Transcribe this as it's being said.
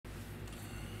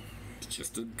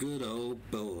Just a good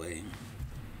old boy.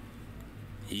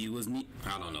 He was neat.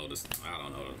 I don't know the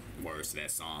words to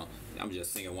that song. I'm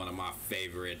just singing one of my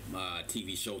favorite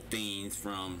TV show themes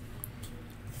from.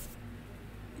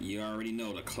 You already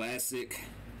know the classic.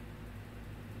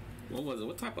 What was it?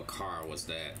 What type of car was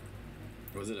that?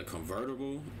 Was it a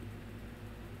convertible?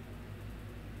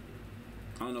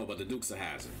 I don't know, but the Dukes of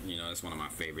Hazzard. You know, that's one of my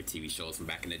favorite TV shows from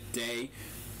back in the day.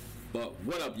 But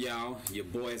what up, y'all? Your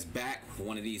boy's back for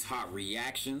one of these hot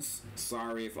reactions.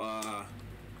 Sorry if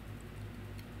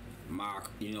my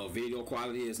video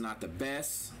quality is not the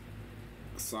best.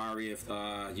 Sorry if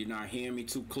you're not hearing me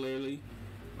too clearly.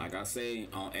 Like I say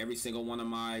on every single one of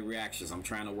my reactions, I'm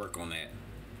trying to work on that.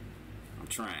 I'm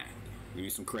trying. Give me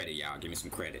some credit, y'all. Give me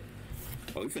some credit.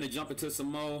 But we finna jump into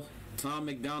some more Tom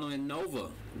Macdonald and Nova.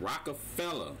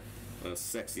 Rockafella. A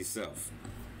sexy self.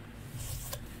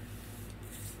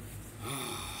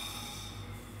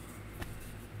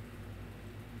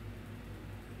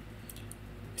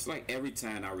 It's like every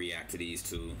time I react to these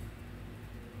two,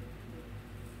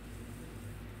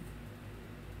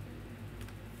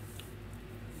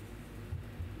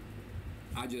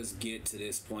 I just get to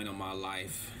this point in my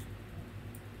life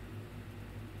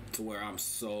to where I'm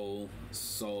so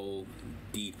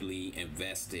deeply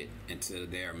invested into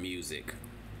their music,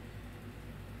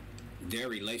 their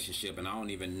relationship, and I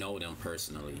don't even know them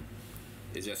personally.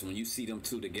 It's just when you see them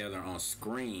two together on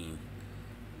screen,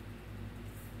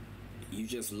 you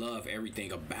just love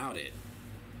everything about it.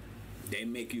 They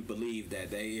make you believe that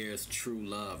there is true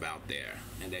love out there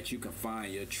and that you can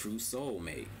find your true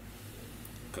soulmate,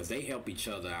 because they help each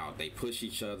other out. They push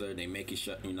each other. They make each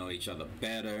other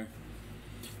better,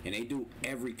 and they do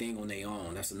everything on their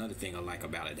own. That's another thing I like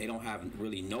about it. They don't have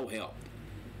really no help.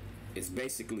 It's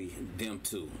basically them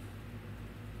two,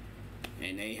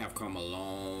 and they have come a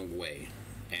long way,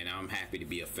 and I'm happy to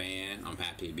be a fan. I'm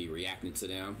happy to be reacting to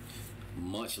them.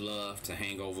 Much love to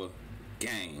Hangover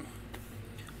Gang.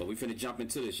 But we finna jump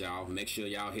into this, y'all. Make sure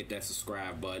y'all hit that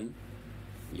subscribe button.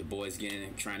 Your boy's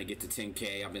trying to get to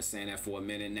 10K. I've been saying that for a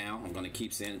minute now. I'm gonna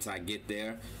keep saying it until I get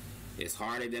there. It's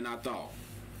harder than I thought.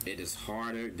 It is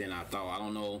harder than I thought. I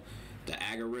don't know the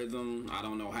algorithm. I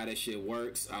don't know how that shit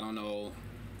works. I don't know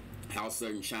how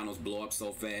certain channels blow up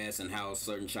so fast and how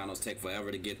certain channels take forever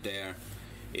to get there.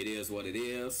 It is what it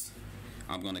is.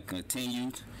 I'm gonna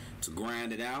continue to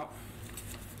grind it out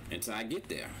until I get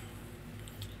there.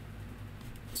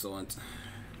 So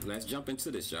let's jump into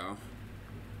this, y'all.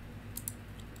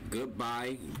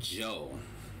 Goodbye, Joe.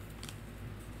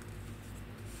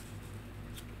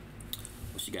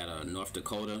 She got a North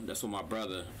Dakota. That's what my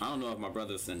brother. I don't know if my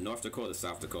brother's in North Dakota or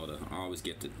South Dakota. I always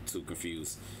get the two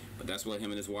confused. But that's where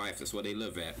him and his wife, that's where they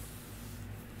live at.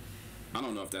 I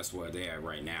don't know if that's where they're at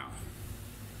right now.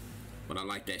 But I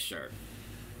like that shirt.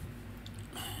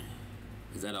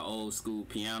 Is that an old school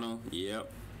piano?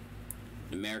 Yep.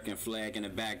 American flag in the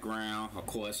background. Of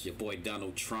course, your boy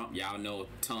Donald Trump. Y'all know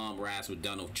Tom rides with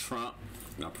Donald Trump.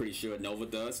 And I'm pretty sure Nova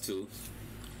does too.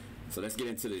 So let's get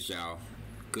into this, y'all.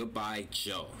 Goodbye,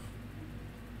 Joe.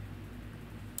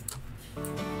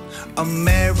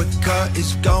 America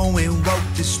is going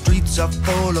woke. The streets are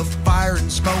full of fire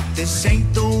and smoke. This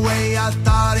ain't the way I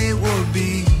thought it would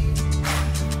be.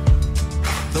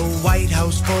 The White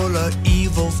House full of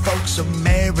evil folks.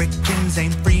 Americans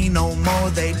ain't free no more.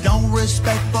 They don't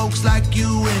respect folks like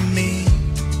you and me.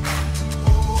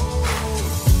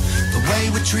 The way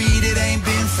we're treated ain't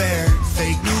been fair.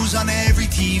 Fake news on every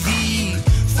TV.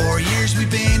 4 years we've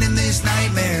been in this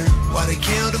nightmare while they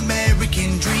killed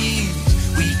American dreams.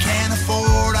 We can't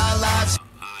afford our lives.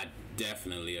 I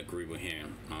definitely agree with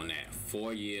him on that.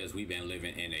 4 years we've been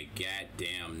living in a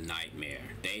goddamn nightmare.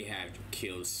 They have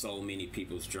killed so many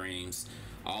people's dreams.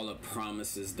 All the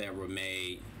promises that were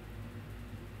made.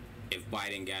 If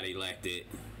Biden got elected,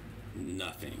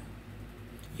 nothing.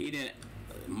 He didn't,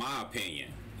 in my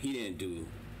opinion, he didn't do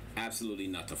absolutely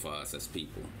nothing for us as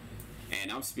people.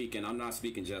 And I'm not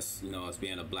speaking just, as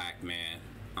being a black man.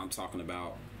 I'm talking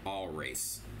about all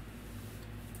race.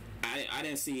 I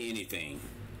didn't see anything.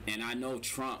 And I know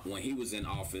Trump, when he was in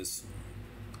office,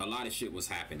 a lot of shit was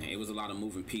happening. It was a lot of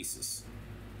moving pieces.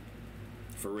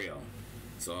 For real.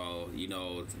 So,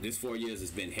 this 4 years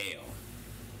has been hell.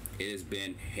 It has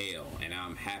been hell. And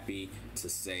I'm happy to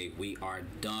say we are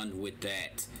done with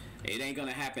that. It ain't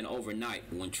gonna happen overnight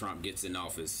when Trump gets in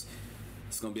office.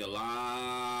 It's gonna be a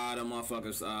lot of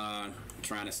motherfuckers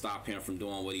trying to stop him from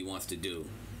doing what he wants to do,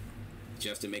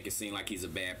 just to make it seem like he's a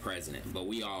bad president. But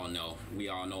we all know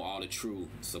all the true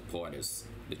supporters,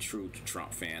 the true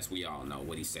Trump fans. We all know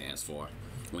what he stands for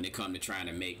when it comes to trying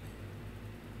to make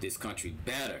this country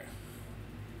better.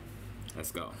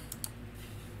 Let's go.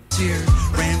 here.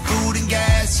 Ran food and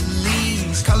gasoline.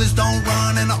 These colors don't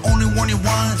run and I only warn you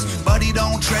once. Buddy,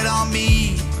 don't tread on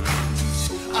me.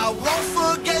 I won't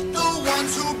forget the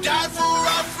ones who died for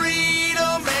our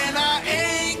freedom, and I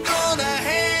ain't gonna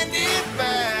hand it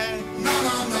back. No,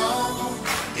 no, no.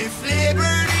 If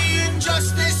liberty and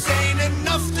justice ain't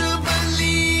enough to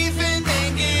believe in,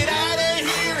 then get out of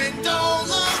here and don't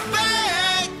look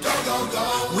back. Go, go, go.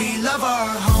 We love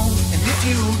our home, and if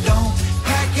you don't,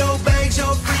 pack your bags,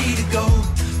 you're free to go.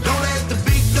 Don't let the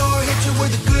big door hit you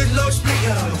where the good Lord split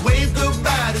you. Wave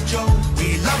goodbye to Joe.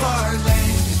 We love our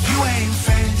land. If you ain't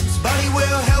fans, buddy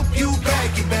will help you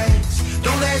pack your bags.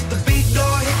 Don't let the big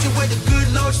door hit you where the good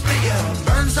Lord split you.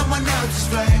 Burn someone else's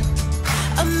flag.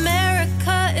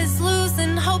 America is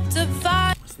losing hope,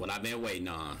 divided. That's what I've been waiting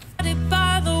on.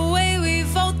 By the way we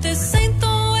vote, this ain't the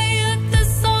way that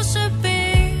this all should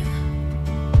be.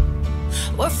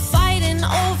 We're fighting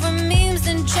over memes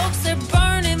and jokes. They're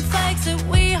burning flags that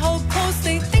we hold close.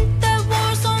 They think that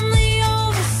war's only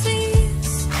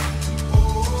overseas.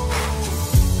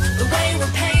 The way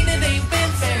we're painted ain't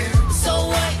been fair. So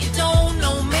what? You don't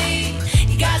know me.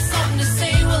 You got something to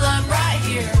say? Well, I'm right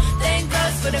here. Thank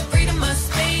us for the freedom of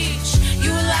speech.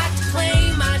 You like to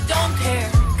claim I don't care,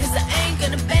 cause I ain't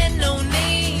gonna bend no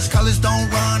knee. These colors don't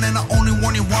run and I only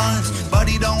warn you once.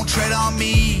 Buddy, don't tread on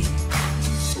me.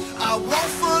 I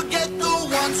won't forget the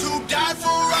ones who died for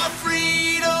our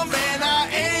freedom, and I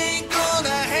ain't gonna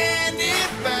hand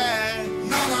it back.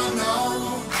 No, no,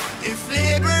 no. If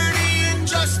liberty and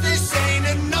justice ain't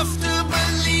enough to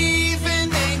believe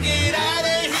in, then get out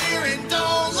of here and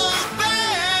don't look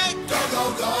back. Go, go,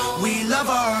 go. We love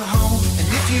our home, and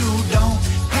if you don't,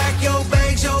 pack your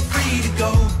bags, you're free to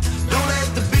go. Don't let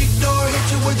the big door hit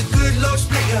you where the good Lord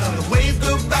split you. Wave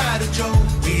goodbye to Joe.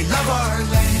 We love our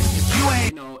land. If you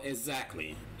ain't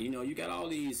Exactly. You know, you got all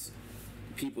these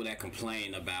people that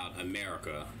complain about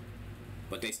America,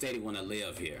 but they steady want to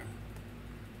live here.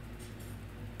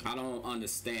 I don't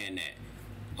understand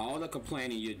that. All the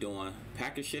complaining you're doing,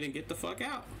 pack your shit and get the fuck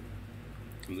out.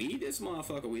 Leave this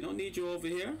motherfucker. We don't need you over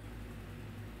here.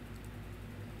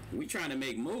 We trying to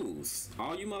make moves.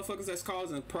 All you motherfuckers that's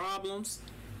causing problems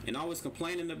and always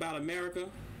complaining about America,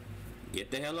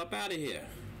 get the hell up out of here.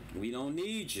 We don't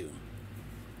need you.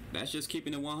 That's just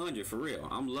keeping it 100 for real.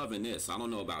 I'm loving this. I don't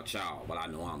know about y'all, but I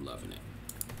know I'm loving it.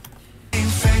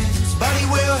 Fans, buddy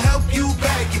will help you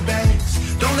pack your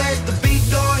bags. Don't let the big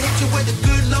door hit you where the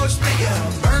good Lord split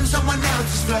you. Burn someone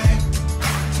else's flag.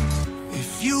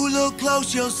 If you look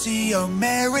close, you'll see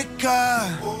America.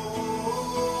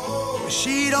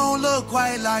 She don't look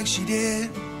quite like she did.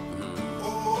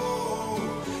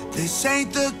 This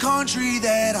ain't the country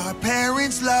that our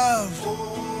parents love,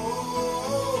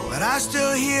 but I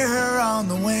still hear her on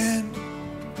the wind.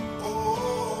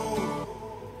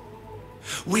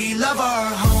 We love our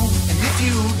home, and if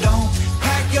you don't,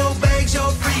 pack your bags,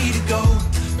 you're free to go.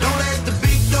 Don't let the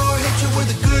big door hit you where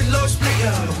the good Lord split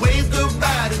you. Wave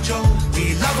goodbye to Joe.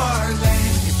 We love our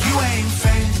land. If you ain't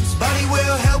fans, buddy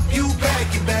will help you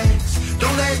pack your bags.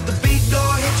 Don't let the big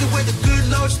door hit you where the good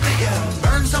Lord split you.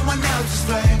 Burn someone else's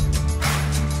flag.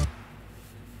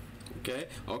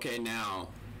 Okay, now,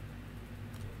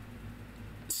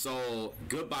 so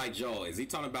Goodbye Joe, is he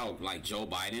talking about like Joe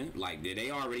Biden? Like, did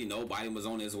they already know Biden was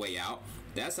on his way out?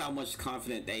 That's how much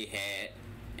confidence they had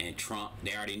in Trump.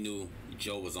 They already knew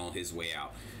Joe was on his way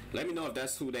out. Let me know if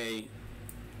that's who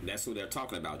they're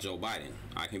talking about, Joe Biden.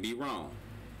 I can be wrong.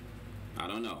 I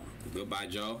don't know. Goodbye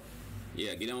Joe.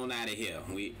 Yeah, get on out of here.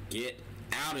 We get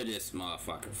out of this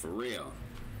motherfucker for real.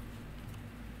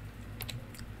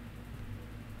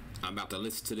 I'm about to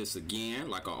listen to this again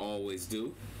like I always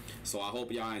do. So I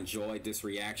hope y'all enjoyed this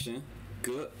reaction.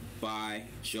 Goodbye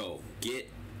Joe.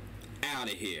 Get out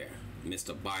of here,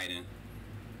 Mr. Biden.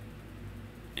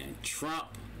 And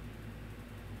Trump,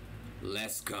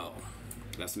 let's go.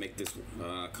 Let's make this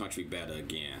country better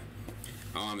again.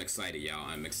 Oh, I'm excited, y'all.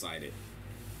 I'm excited.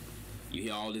 You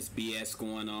hear all this BS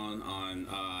going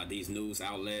on these news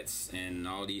outlets and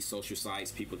all these social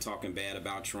sites, people talking bad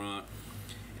about Trump.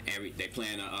 They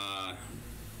playing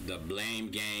the blame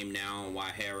game now on why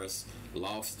Harris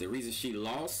lost. The reason she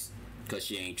lost, because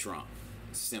she ain't Trump.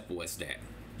 Simple as that.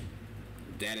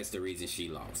 That is the reason she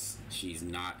lost. She's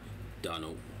not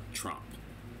Donald Trump.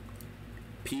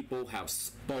 People have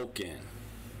spoken.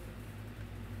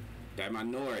 That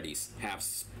minorities have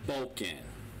spoken.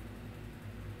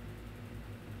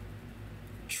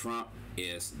 Trump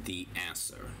is the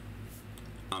answer.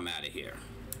 I'm out of here.